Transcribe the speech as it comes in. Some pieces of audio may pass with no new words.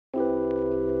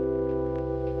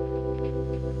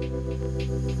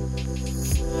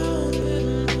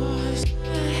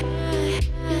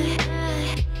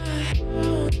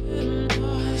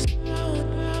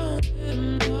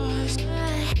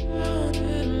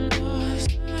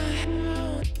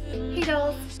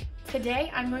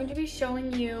Today I'm going to be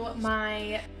showing you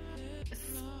my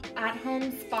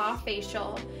at-home spa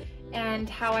facial and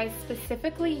how I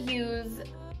specifically use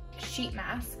sheet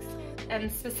masks,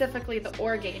 and specifically the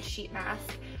Orgaid sheet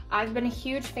mask. I've been a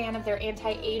huge fan of their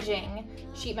anti-aging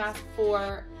sheet mask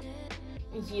for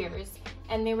years,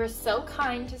 and they were so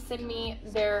kind to send me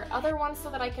their other ones so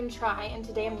that I can try, and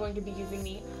today I'm going to be using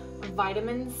the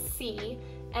vitamin C.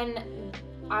 And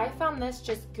I found this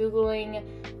just Googling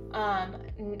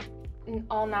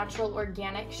all natural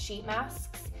organic sheet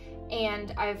masks,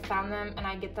 and I've found them and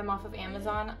I get them off of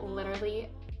Amazon literally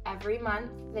every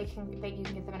month. You can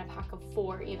get them in a pack of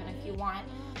 4 even if you want.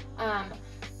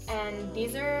 And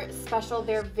these are special.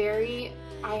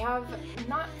 I have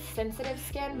not sensitive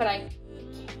skin, but I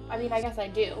mean, I guess I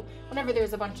do whenever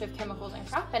there's a bunch of chemicals and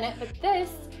crap in it, but this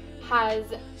has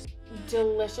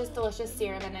delicious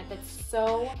serum in it that's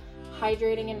so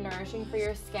hydrating and nourishing for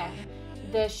your skin.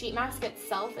 The sheet mask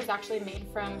itself is actually made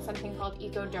from something called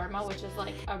ecoderma, which is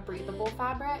like a breathable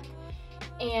fabric.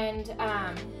 And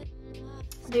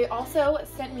they also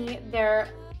sent me their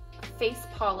face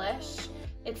polish.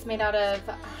 It's made out of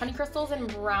honey crystals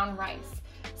and brown rice.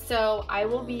 So I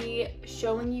will be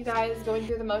showing you guys, going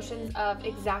through the motions of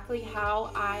exactly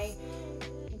how I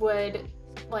would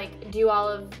do all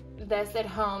of this at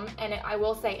home. And I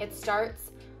will say it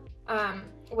starts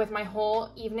with my whole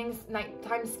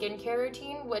nighttime skincare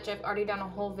routine, which I've already done a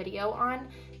whole video on,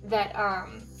 that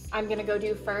I'm gonna go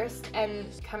do first and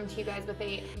come to you guys with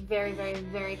a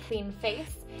very clean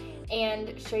face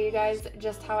and show you guys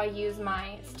just how I use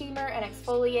my steamer and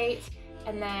exfoliate,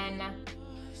 and then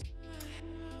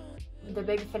the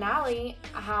big finale,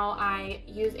 how I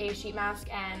use a sheet mask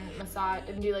and massage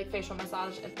and do facial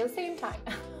massage at the same time.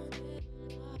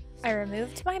 I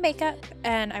removed my makeup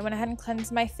and I went ahead and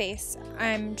cleansed my face.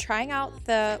 I'm trying out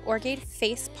the Orgaid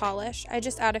face polish. I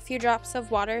just add a few drops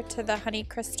of water to the honey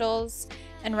crystals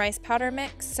and rice powder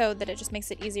mix so that it just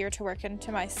makes it easier to work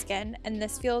into my skin. And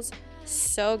this feels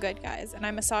so good, guys. And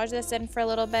I massage this in for a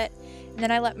little bit, and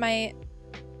then I let my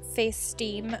face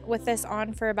steam with this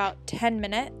on for about 10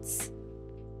 minutes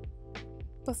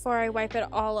before I wipe it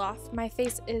all off. My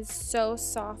face is so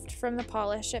soft from the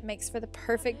polish. It makes for the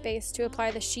perfect base to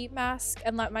apply the sheet mask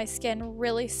and let my skin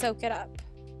really soak it up.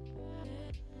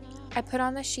 I put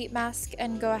on the sheet mask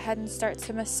and go ahead and start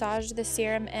to massage the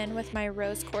serum in with my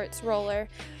rose quartz roller.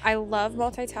 I love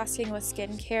multitasking with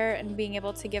skincare and being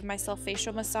able to give myself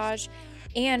facial massage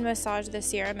and massage the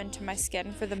serum into my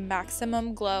skin for the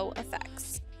maximum glow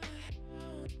effects.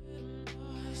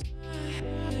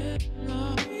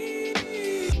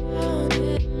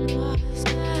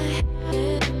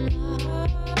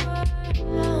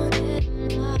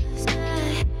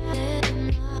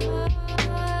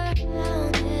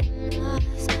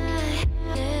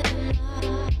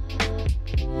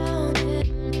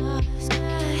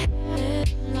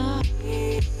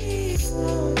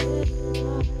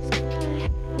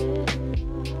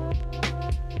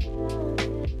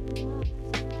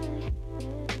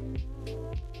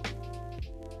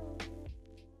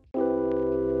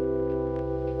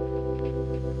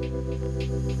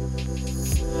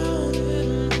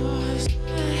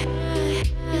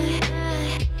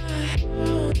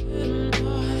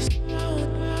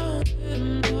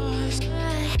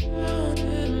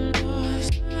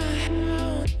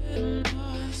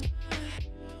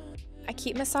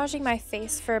 Keep massaging my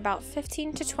face for about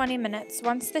 15 to 20 minutes.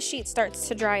 Once the sheet starts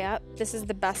to dry up, this is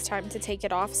the best time to take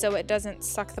it off so it doesn't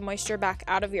suck the moisture back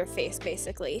out of your face,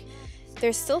 basically.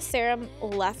 There's still serum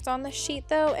left on the sheet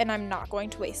though, and I'm not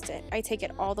going to waste it. I take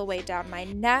it all the way down my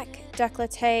neck,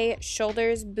 décolleté,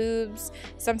 shoulders, boobs,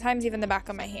 sometimes even the back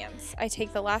of my hands. I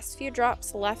take the last few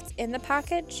drops left in the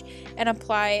package and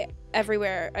apply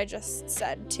everywhere I just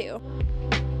said too.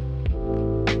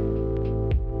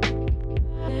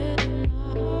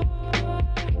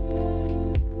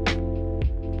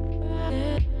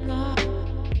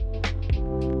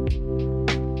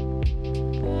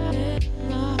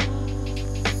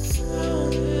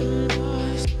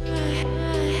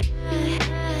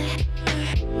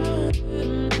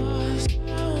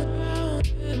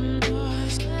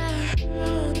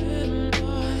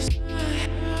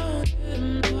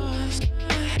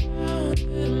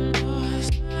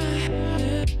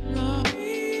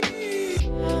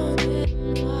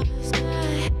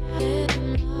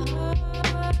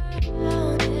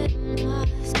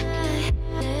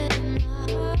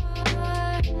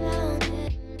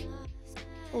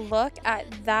 Look at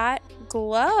that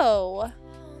glow.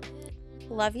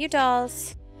 Love you,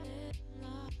 dolls.